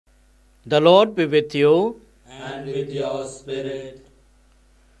The Lord be with you. And with your spirit.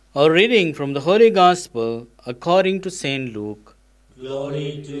 A reading from the Holy Gospel according to St. Luke.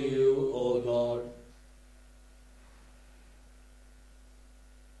 Glory to you, O Lord.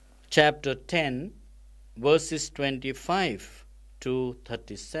 Chapter 10, verses 25 to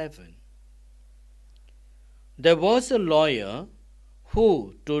 37. There was a lawyer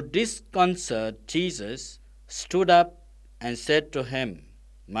who, to disconcert Jesus, stood up and said to him,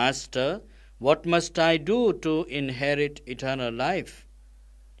 "Master, what must I do to inherit eternal life?"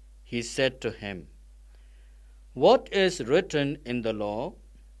 He said to him, "What is written in the law?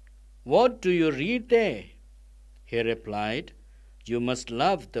 What do you read there?" He replied, "You must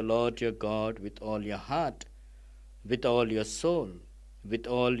love the Lord your God with all your heart, with all your soul, with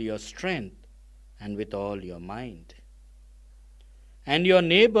all your strength, and with all your mind, and your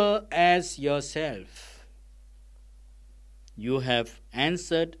neighbor as yourself." "You have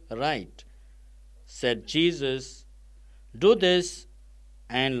answered right," said Jesus. "Do this,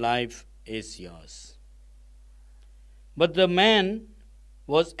 and life is yours." But the man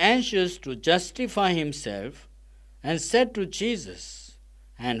was anxious to justify himself and said to Jesus,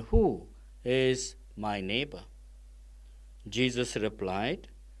 "And who is my neighbor?" Jesus replied,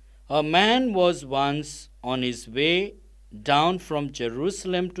 "A man was once on his way down from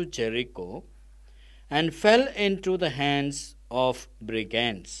Jerusalem to Jericho and fell into the hands of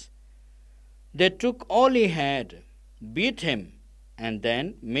brigands. They took all he had, beat him, and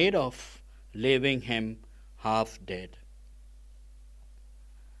then made off, leaving him half dead.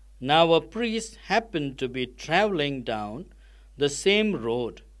 Now a priest happened to be traveling down the same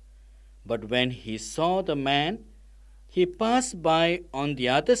road, but when he saw the man, he passed by on the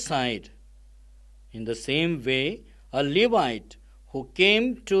other side. In the same way, a Levite who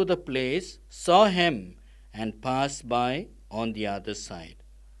came to the place saw him and passed by on the other side.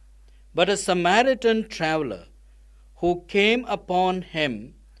 But a Samaritan traveler who came upon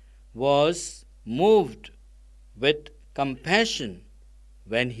him was moved with compassion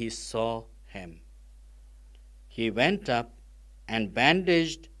when he saw him. He went up and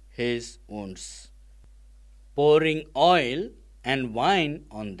bandaged his wounds, pouring oil and wine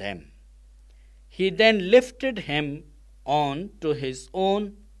on them. He then lifted him on to his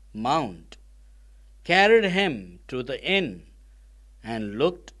own mount, carried him to the inn, and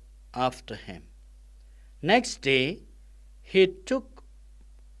looked after him. Next day, he took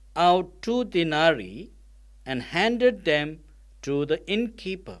out 2 denarii and handed them to the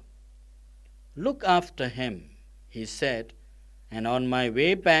innkeeper. "Look after him," he said, "and on my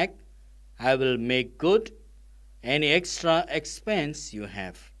way back I will make good any extra expense you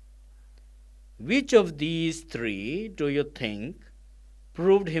have." Which of these 3 do you think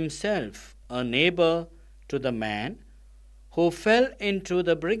proved himself a neighbor to the man who fell into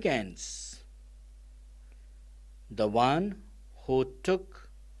the brigands? "The one who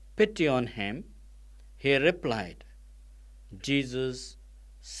took pity on him," he replied. Jesus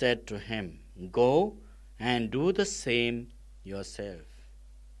said to him, "Go and do the same yourself."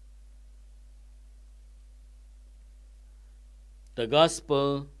 The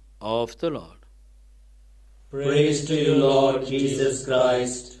Gospel of the Lord. Praise to you, Lord Jesus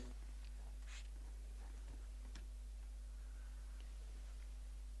Christ.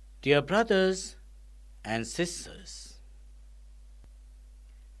 Dear brothers and sisters,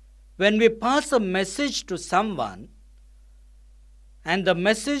 when we pass a message to someone and the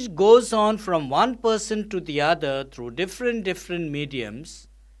message goes on from one person to the other through different mediums,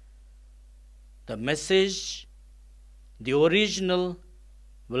 the message, the original,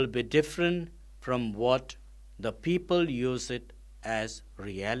 will be different from what the people use it as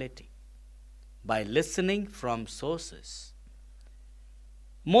reality by listening from sources.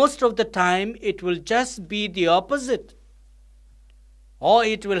 Most of the time it will just be the opposite, or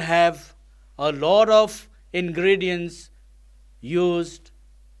it will have a lot of ingredients used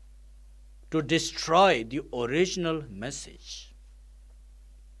to destroy the original message.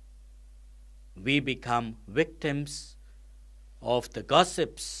 We become victims of the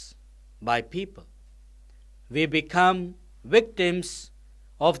gossips by people. We become victims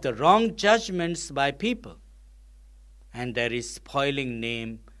of the wrong judgments by people. And there is spoiling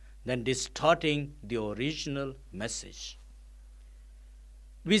name, then distorting the original message.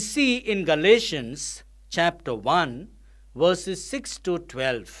 We see in Galatians chapter 1, verses 6 to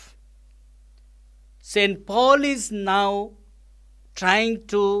 12. St. Paul is now trying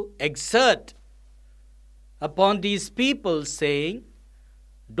to exert upon these people, saying,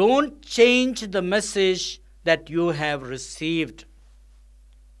 don't change the message that you have received.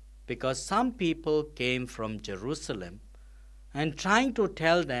 Because some people came from Jerusalem and trying to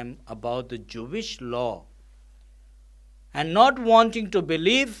tell them about the Jewish law and not wanting to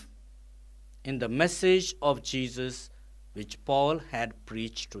believe in the message of Jesus which Paul had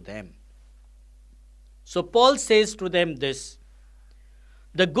preached to them. So Paul says to them this: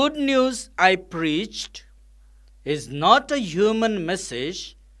 the good news I preached is not a human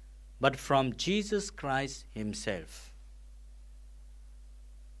message, but from Jesus Christ himself.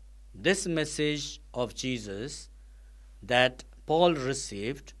 This message of Jesus that Paul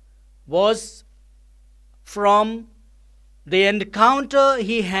received was from the encounter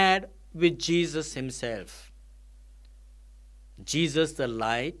he had with Jesus himself. Jesus, the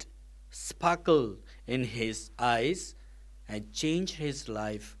light, sparkled in his eyes and changed his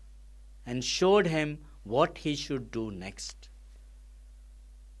life and showed him what he should do next.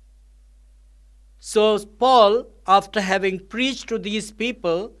 So Paul, after having preached to these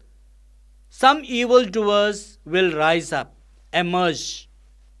people, some evildoers will rise up, emerge,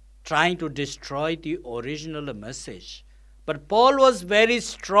 trying to destroy the original message. But Paul was very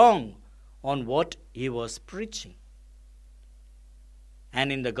strong on what he was preaching.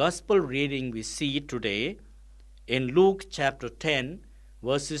 And in the gospel reading we see today, in Luke chapter 10,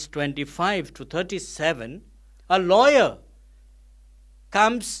 verses 25 to 37, a lawyer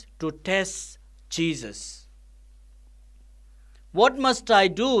comes to test Jesus. What must I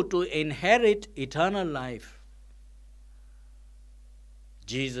do to inherit eternal life?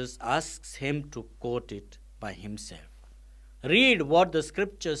 Jesus asks him to quote it by himself. Read what the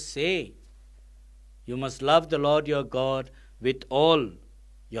scriptures say. You must love the Lord your God with all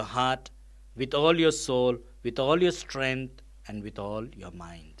your heart, with all your soul, with all your strength, and with all your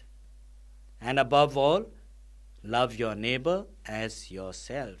mind. And above all, love your neighbor as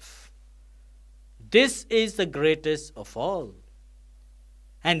yourself. This is the greatest of all.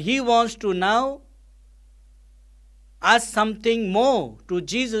 And he wants to now ask something more to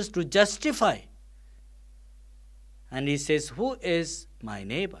Jesus to justify. And he says, who is my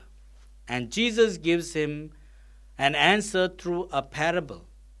neighbor? And Jesus gives him an answer through a parable,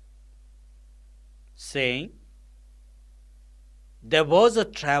 saying, there was a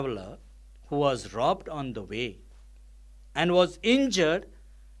traveler who was robbed on the way and was injured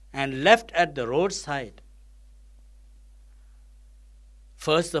and left at the roadside.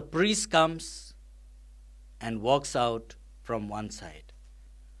 First the priest comes and walks out from one side.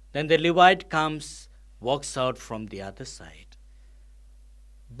 Then the Levite comes, walks out from the other side.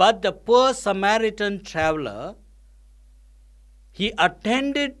 But the poor Samaritan traveler, he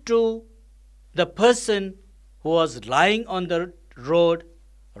attended to the person who was lying on the road,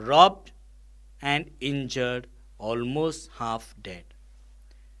 robbed and injured, almost half dead.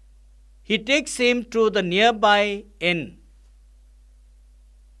 He takes him to the nearby inn.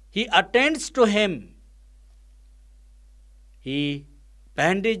 He attends to him. He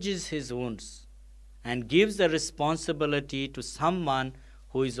bandages his wounds and gives the responsibility to someone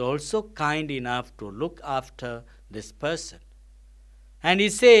who is also kind enough to look after this person. And he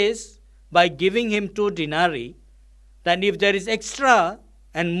says, by giving him 2 denarii, that if there is extra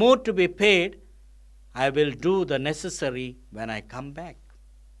and more to be paid, I will do the necessary when I come back.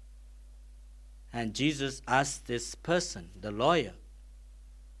 And Jesus asked this person, the lawyer,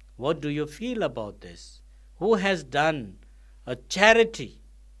 what do you feel about this? Who has done a charity?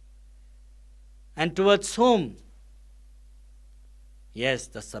 And towards whom? Yes,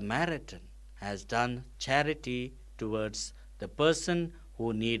 the Samaritan has done charity towards the person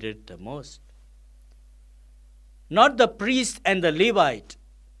who needed the most. Not the priest and the Levite,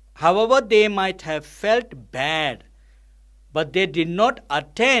 however they might have felt bad, but they did not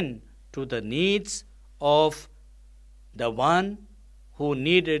attend to the needs of the one who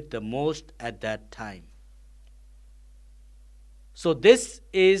needed the most at that time. So this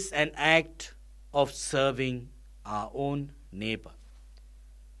is an act of serving our own neighbor.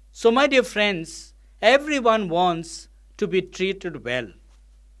 So my dear friends, everyone wants to be treated well,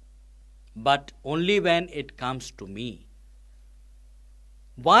 but only when it comes to me.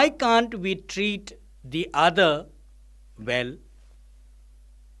 Why can't we treat the other well?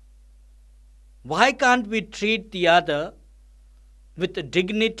 Why can't we treat the other with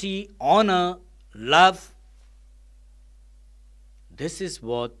dignity, honor, love? This is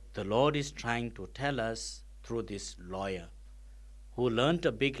what the Lord is trying to tell us through this lawyer who learned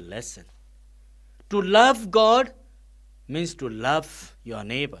a big lesson. To love God means to love your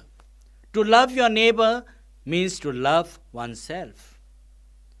neighbor. To love your neighbor means to love oneself.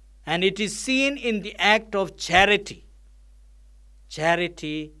 And it is seen in the act of charity.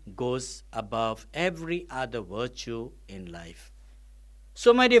 Charity goes above every other virtue in life.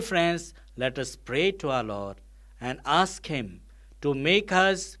 So, my dear friends, let us pray to our Lord and ask Him to make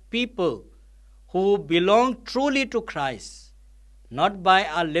us people who belong truly to Christ, not by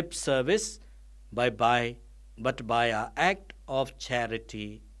our lip service, but by our act of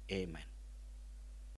charity. Amen.